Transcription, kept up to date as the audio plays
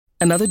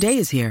Another day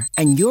is here,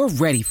 and you're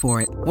ready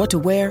for it. What to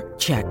wear?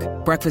 Check.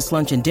 Breakfast,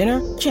 lunch, and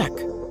dinner? Check.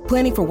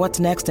 Planning for what's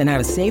next and how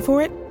to save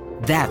for it?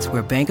 That's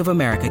where Bank of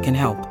America can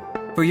help.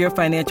 For your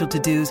financial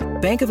to-dos,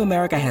 Bank of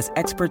America has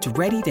experts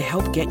ready to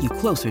help get you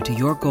closer to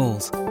your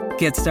goals.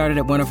 Get started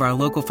at one of our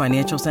local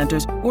financial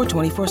centers or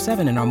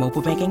 24/7 in our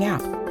mobile banking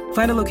app.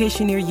 Find a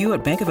location near you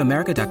at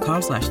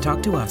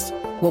bankofamerica.com/talktous.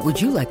 What would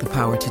you like the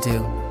power to do?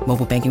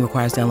 Mobile banking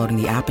requires downloading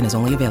the app and is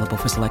only available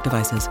for select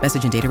devices.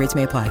 Message and data rates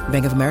may apply.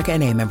 Bank of America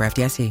N.A., member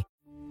FDIC.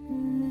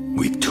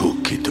 We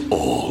took it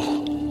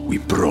all. We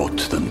brought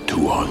them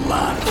to our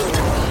land.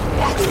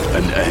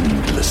 An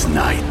endless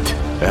night,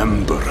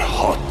 ember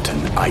hot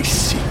and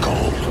icy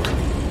cold.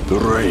 The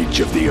rage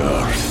of the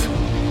earth.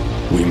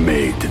 We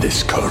made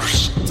this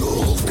curse.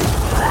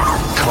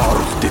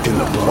 Carved it in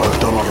the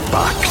blood on our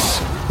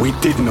backs. We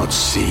did not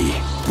see.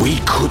 We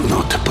could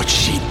not, but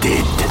she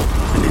did.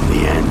 And in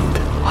the end...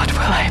 What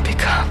will I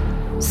become?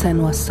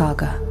 Senua's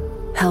Saga.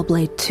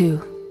 Hellblade 2.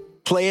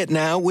 Play it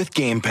now with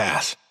Game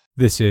Pass.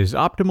 This is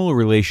Optimal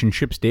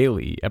Relationships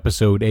Daily,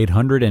 episode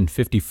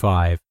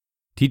 855,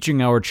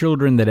 Teaching Our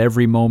Children That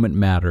Every Moment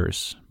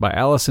Matters, by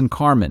Allison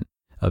Carmen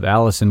of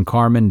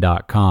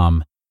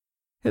AllisonCarmen.com.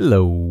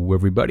 Hello,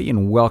 everybody,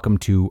 and welcome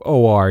to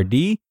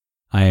ORD.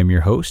 I am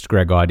your host,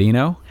 Greg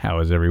Audino. How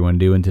is everyone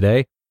doing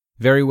today?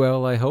 Very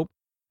well, I hope.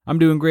 I'm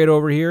doing great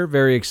over here,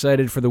 very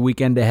excited for the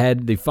weekend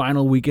ahead, the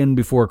final weekend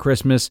before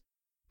Christmas.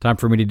 Time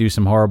for me to do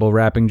some horrible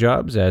wrapping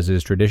jobs, as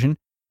is tradition.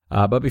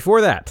 But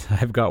before that,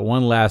 I've got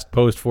one last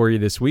post for you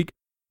this week.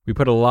 We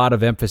put a lot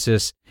of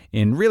emphasis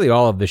in really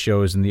all of the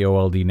shows in the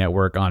OLD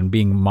network on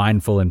being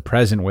mindful and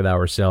present with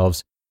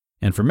ourselves.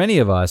 And for many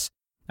of us,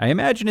 I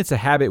imagine it's a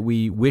habit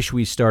we wish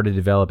we started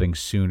developing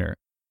sooner.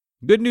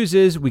 Good news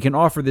is we can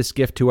offer this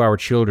gift to our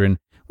children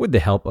with the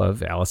help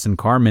of Allison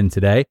Carmen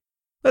today.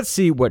 Let's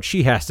see what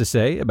she has to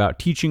say about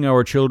teaching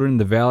our children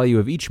the value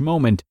of each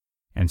moment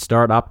and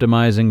start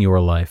optimizing your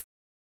life.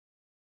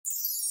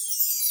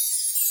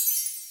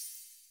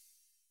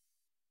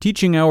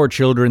 Teaching Our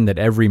Children That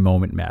Every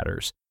Moment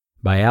Matters,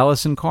 by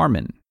Allison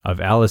Carmen of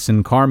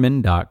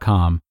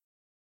AllisonCarmen.com.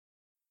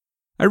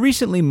 I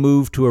recently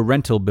moved to a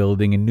rental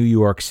building in New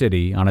York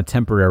City on a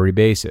temporary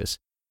basis.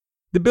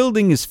 The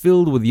building is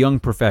filled with young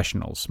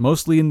professionals,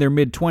 mostly in their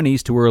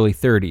mid-20s to early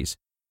 30s.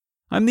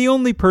 I'm the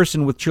only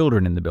person with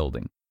children in the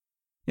building.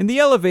 In the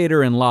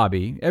elevator and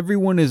lobby,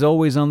 everyone is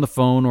always on the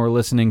phone or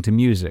listening to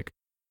music.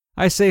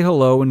 I say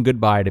hello and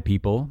goodbye to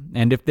people,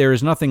 and if there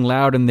is nothing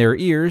loud in their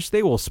ears,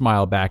 they will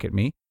smile back at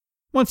me.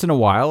 Once in a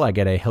while, I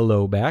get a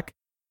hello back.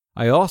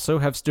 I also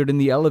have stood in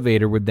the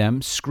elevator with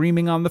them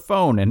screaming on the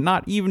phone and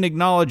not even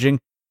acknowledging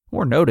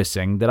or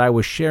noticing that I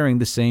was sharing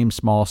the same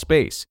small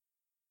space.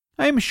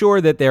 I am sure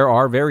that there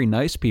are very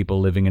nice people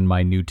living in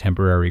my new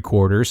temporary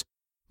quarters,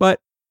 but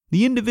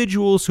the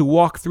individuals who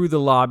walk through the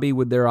lobby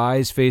with their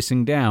eyes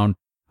facing down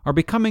are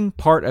becoming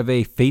part of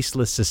a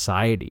faceless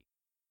society.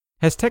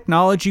 Has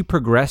technology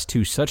progressed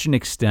to such an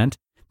extent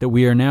that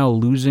we are now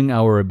losing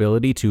our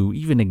ability to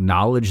even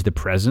acknowledge the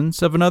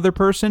presence of another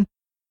person?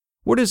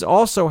 What is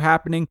also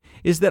happening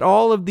is that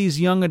all of these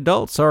young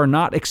adults are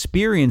not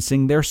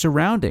experiencing their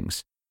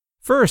surroundings.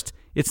 First,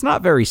 it's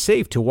not very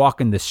safe to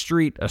walk in the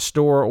street, a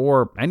store,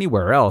 or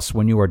anywhere else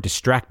when you are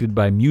distracted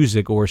by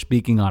music or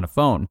speaking on a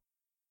phone.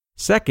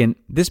 Second,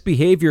 this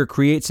behavior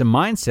creates a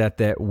mindset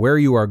that where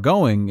you are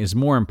going is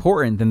more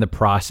important than the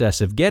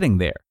process of getting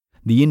there.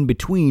 The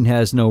in-between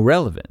has no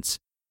relevance.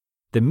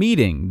 The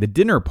meeting, the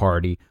dinner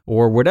party,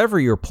 or whatever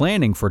you're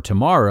planning for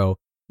tomorrow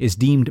is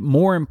deemed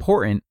more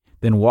important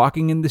than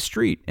walking in the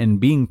street and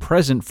being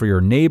present for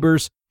your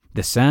neighbors,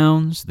 the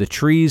sounds, the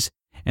trees,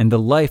 and the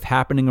life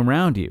happening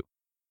around you.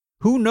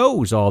 Who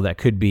knows all that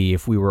could be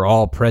if we were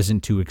all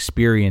present to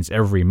experience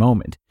every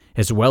moment,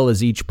 as well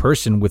as each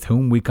person with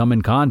whom we come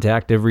in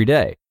contact every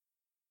day.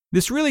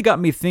 This really got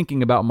me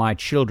thinking about my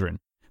children,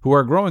 who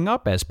are growing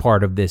up as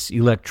part of this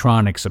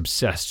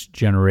electronics-obsessed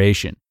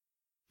generation.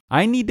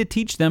 I need to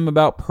teach them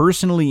about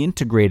personally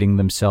integrating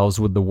themselves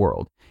with the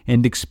world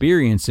and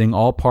experiencing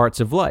all parts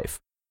of life.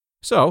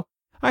 So,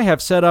 I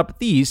have set up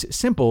these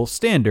simple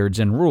standards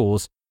and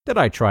rules that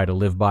I try to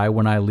live by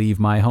when I leave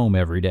my home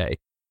every day.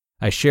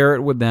 I share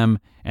it with them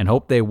and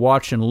hope they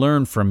watch and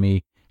learn from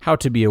me how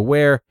to be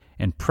aware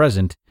and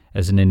present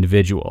as an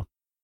individual.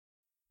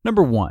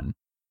 Number 1.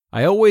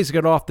 I always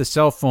get off the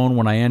cell phone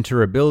when I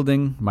enter a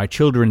building, my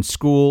children's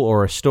school,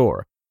 or a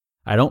store.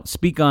 I don't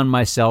speak on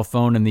my cell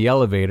phone in the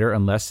elevator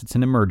unless it's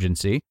an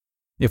emergency.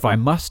 If I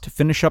must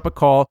finish up a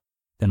call,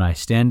 then I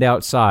stand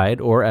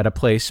outside or at a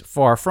place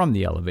far from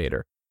the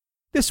elevator.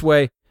 This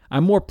way,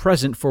 I'm more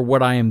present for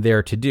what I am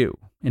there to do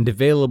and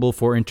available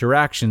for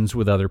interactions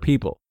with other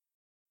people.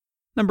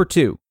 Number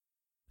 2.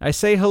 I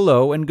say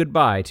hello and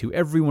goodbye to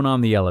everyone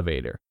on the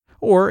elevator,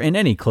 or in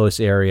any close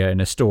area in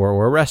a store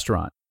or a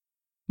restaurant.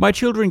 My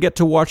children get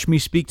to watch me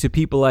speak to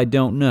people I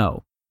don't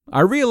know. I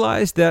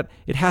realize that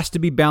it has to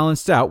be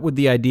balanced out with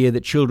the idea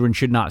that children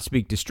should not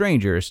speak to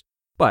strangers,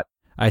 but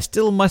I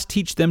still must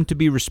teach them to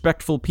be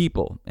respectful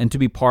people and to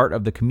be part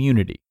of the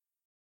community.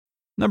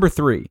 Number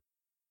 3.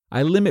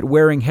 I limit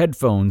wearing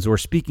headphones or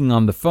speaking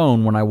on the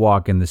phone when I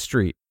walk in the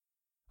street.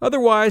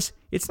 Otherwise,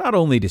 it's not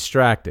only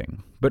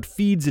distracting, but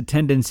feeds a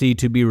tendency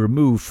to be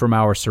removed from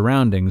our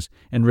surroundings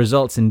and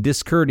results in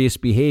discourteous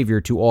behavior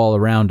to all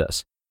around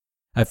us.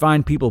 I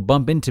find people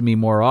bump into me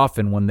more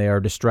often when they are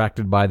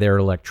distracted by their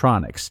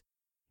electronics.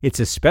 It's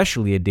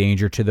especially a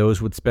danger to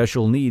those with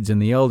special needs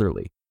and the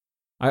elderly.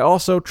 I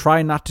also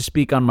try not to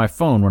speak on my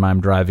phone when I'm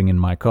driving in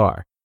my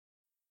car.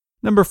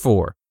 Number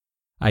 4.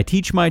 I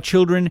teach my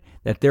children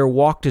that their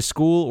walk to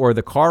school or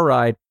the car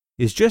ride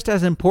is just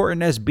as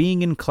important as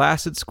being in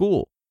class at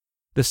school.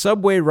 The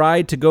subway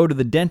ride to go to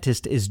the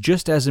dentist is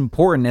just as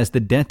important as the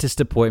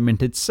dentist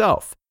appointment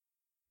itself.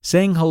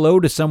 Saying hello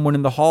to someone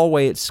in the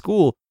hallway at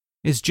school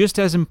is just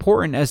as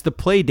important as the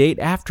play date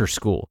after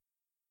school.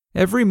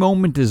 Every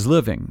moment is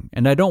living,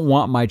 and I don't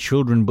want my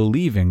children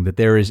believing that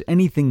there is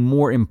anything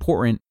more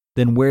important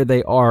than where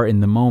they are in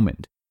the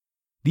moment.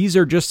 These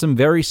are just some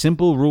very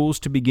simple rules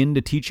to begin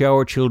to teach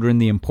our children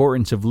the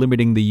importance of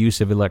limiting the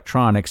use of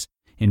electronics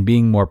and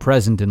being more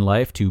present in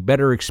life to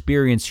better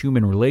experience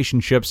human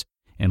relationships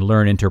and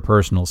learn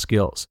interpersonal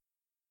skills.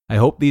 I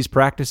hope these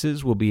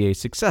practices will be a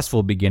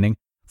successful beginning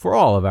for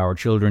all of our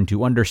children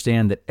to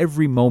understand that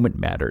every moment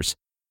matters.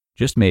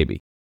 Just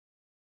maybe.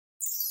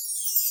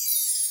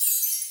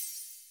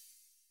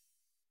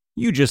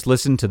 You just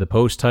listened to the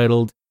post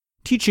titled,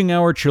 Teaching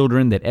Our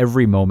Children That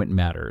Every Moment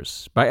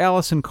Matters by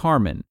Allison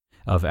Carmen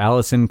of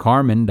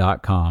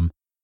AllisonCarmen.com.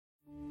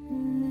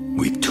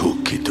 We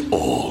took it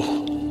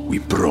all. We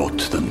brought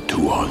them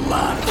to our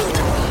land.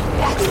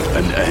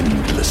 An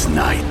endless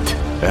night,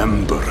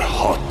 ember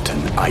hot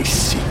and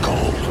icy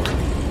cold.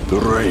 The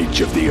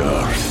rage of the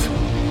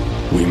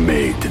earth. We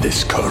made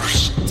this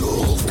curse.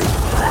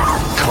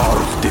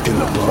 Carved it in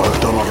the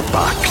blood on our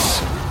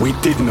backs. We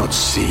did not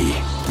see.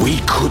 We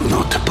could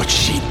not, but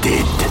she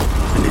did.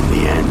 And in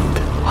the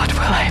end, what will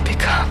I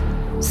become?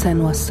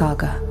 Senua's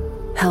Saga.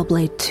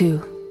 Hellblade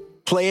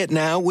 2. Play it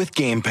now with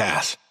Game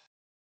Pass.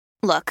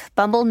 Look,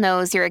 Bumble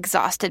knows you're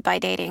exhausted by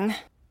dating.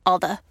 All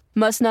the,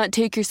 must not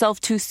take yourself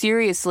too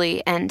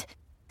seriously, and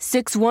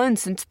 6'1"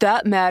 since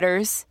that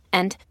matters,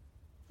 and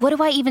what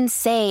do I even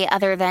say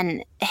other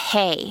than,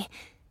 hey?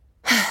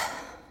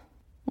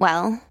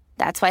 Well,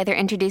 that's why they're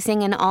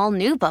introducing an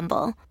all-new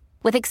Bumble,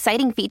 with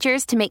exciting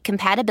features to make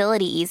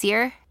compatibility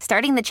easier,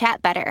 starting the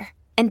chat better,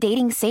 and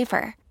dating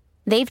safer.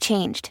 They've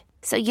changed,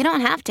 so you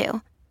don't have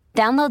to.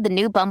 Download the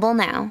new Bumble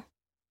now.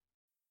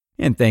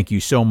 And thank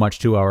you so much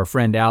to our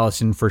friend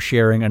Allison for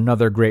sharing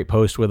another great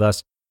post with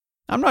us.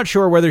 I'm not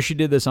sure whether she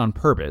did this on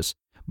purpose,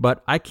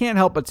 but I can't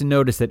help but to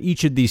notice that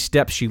each of these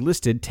steps she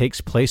listed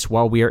takes place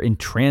while we are in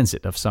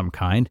transit of some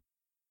kind.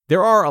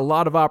 There are a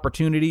lot of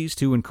opportunities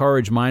to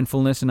encourage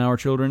mindfulness in our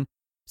children,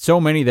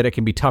 so many that it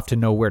can be tough to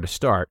know where to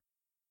start.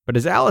 But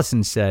as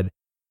Allison said,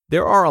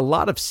 there are a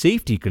lot of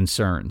safety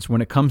concerns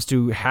when it comes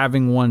to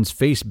having one's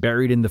face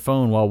buried in the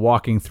phone while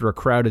walking through a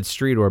crowded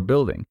street or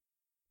building.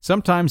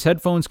 Sometimes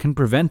headphones can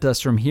prevent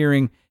us from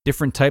hearing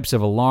different types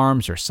of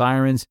alarms or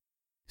sirens.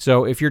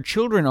 So if your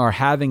children are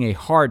having a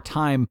hard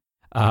time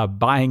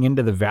buying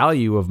into the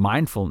value of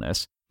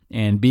mindfulness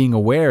and being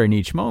aware in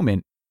each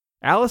moment,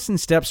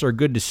 Allison's steps are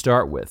good to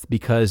start with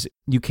because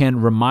you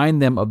can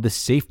remind them of the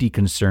safety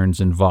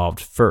concerns involved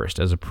first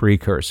as a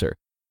precursor.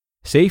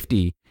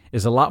 Safety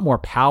is a lot more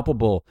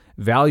palpable,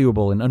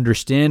 valuable, and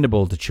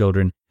understandable to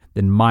children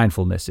than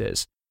mindfulness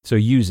is, so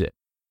use it.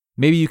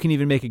 Maybe you can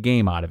even make a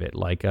game out of it,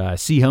 like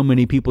see how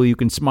many people you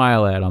can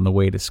smile at on the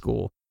way to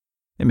school.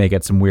 It may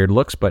get some weird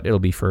looks, but it'll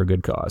be for a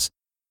good cause.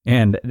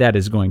 And that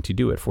is going to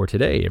do it for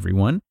today,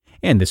 everyone,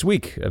 and this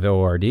week of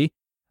ORD.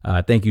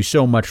 Thank you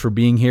so much for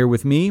being here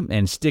with me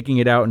and sticking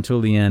it out until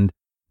the end.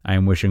 I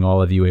am wishing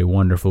all of you a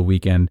wonderful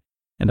weekend,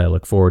 and I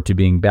look forward to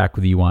being back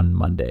with you on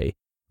Monday,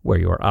 where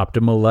your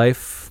optimal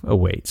life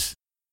awaits.